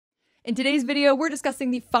In today's video, we're discussing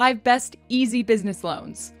the 5 best easy business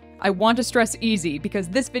loans. I want to stress easy because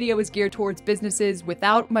this video is geared towards businesses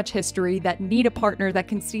without much history that need a partner that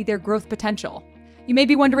can see their growth potential. You may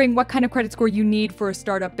be wondering what kind of credit score you need for a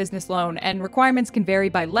startup business loan, and requirements can vary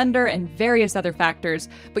by lender and various other factors,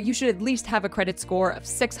 but you should at least have a credit score of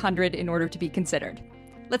 600 in order to be considered.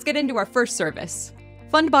 Let's get into our first service.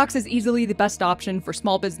 Fundbox is easily the best option for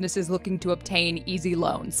small businesses looking to obtain easy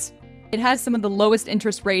loans. It has some of the lowest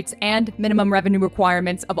interest rates and minimum revenue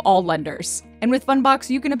requirements of all lenders. And with Fundbox,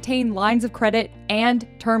 you can obtain lines of credit and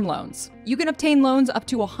term loans. You can obtain loans up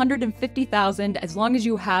to $150,000 as long as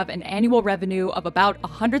you have an annual revenue of about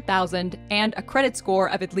 $100,000 and a credit score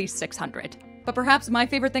of at least 600. But perhaps my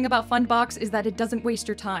favorite thing about Fundbox is that it doesn't waste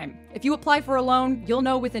your time. If you apply for a loan, you'll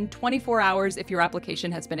know within 24 hours if your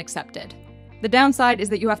application has been accepted. The downside is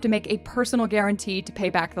that you have to make a personal guarantee to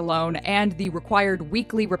pay back the loan, and the required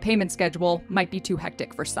weekly repayment schedule might be too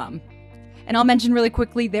hectic for some. And I'll mention really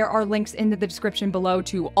quickly, there are links in the description below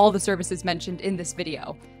to all the services mentioned in this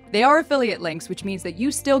video. They are affiliate links, which means that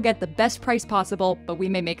you still get the best price possible, but we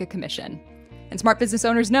may make a commission. And smart business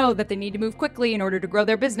owners know that they need to move quickly in order to grow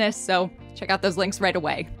their business, so check out those links right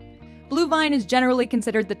away. Bluevine is generally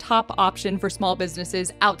considered the top option for small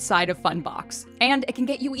businesses outside of Fundbox, and it can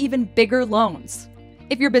get you even bigger loans.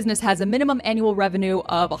 If your business has a minimum annual revenue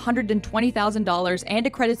of $120,000 and a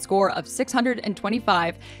credit score of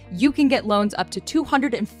 625, you can get loans up to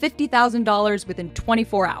 $250,000 within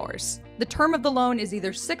 24 hours. The term of the loan is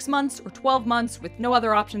either 6 months or 12 months with no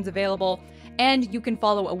other options available, and you can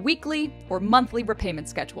follow a weekly or monthly repayment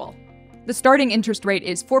schedule. The starting interest rate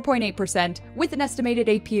is 4.8% with an estimated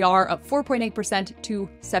APR of 4.8% to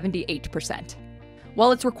 78%.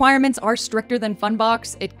 While its requirements are stricter than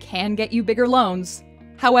Fundbox, it can get you bigger loans.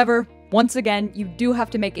 However, once again, you do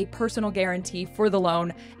have to make a personal guarantee for the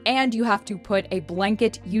loan, and you have to put a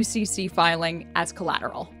blanket UCC filing as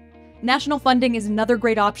collateral. National funding is another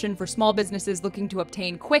great option for small businesses looking to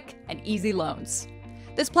obtain quick and easy loans.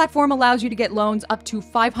 This platform allows you to get loans up to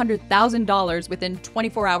 $500,000 within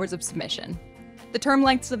 24 hours of submission. The term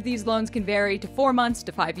lengths of these loans can vary to 4 months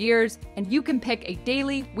to 5 years, and you can pick a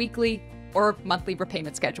daily, weekly, or monthly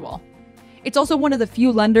repayment schedule. It's also one of the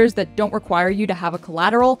few lenders that don't require you to have a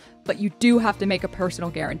collateral, but you do have to make a personal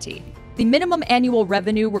guarantee. The minimum annual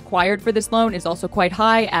revenue required for this loan is also quite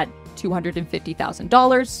high at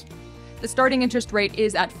 $250,000. The starting interest rate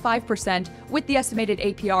is at 5%, with the estimated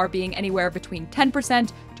APR being anywhere between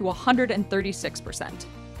 10% to 136%.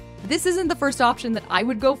 This isn't the first option that I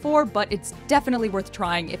would go for, but it's definitely worth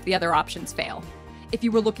trying if the other options fail. If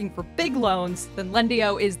you were looking for big loans, then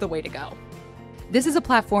Lendio is the way to go. This is a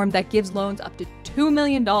platform that gives loans up to $2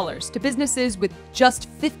 million to businesses with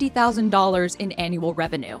just $50,000 in annual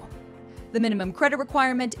revenue. The minimum credit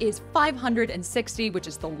requirement is 560, which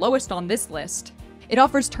is the lowest on this list. It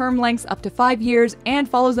offers term lengths up to 5 years and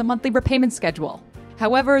follows a monthly repayment schedule.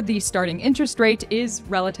 However, the starting interest rate is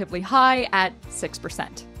relatively high at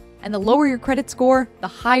 6%. And the lower your credit score, the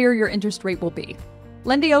higher your interest rate will be.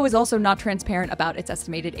 Lendio is also not transparent about its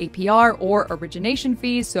estimated APR or origination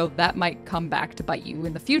fees, so that might come back to bite you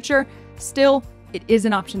in the future. Still, it is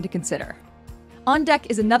an option to consider. Ondeck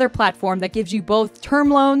is another platform that gives you both term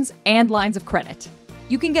loans and lines of credit.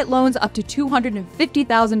 You can get loans up to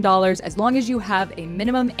 $250,000 as long as you have a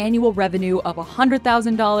minimum annual revenue of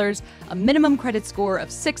 $100,000, a minimum credit score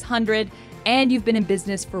of 600, and you've been in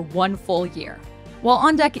business for 1 full year. While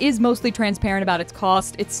Ondeck is mostly transparent about its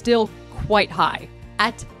cost, it's still quite high.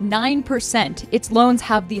 At 9%, its loans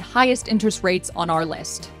have the highest interest rates on our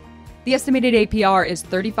list. The estimated APR is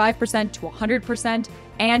 35% to 100%,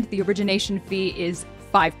 and the origination fee is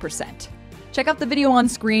 5%. Check out the video on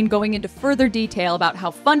screen going into further detail about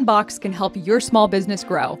how Fundbox can help your small business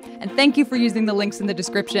grow. And thank you for using the links in the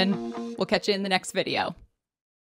description. We'll catch you in the next video.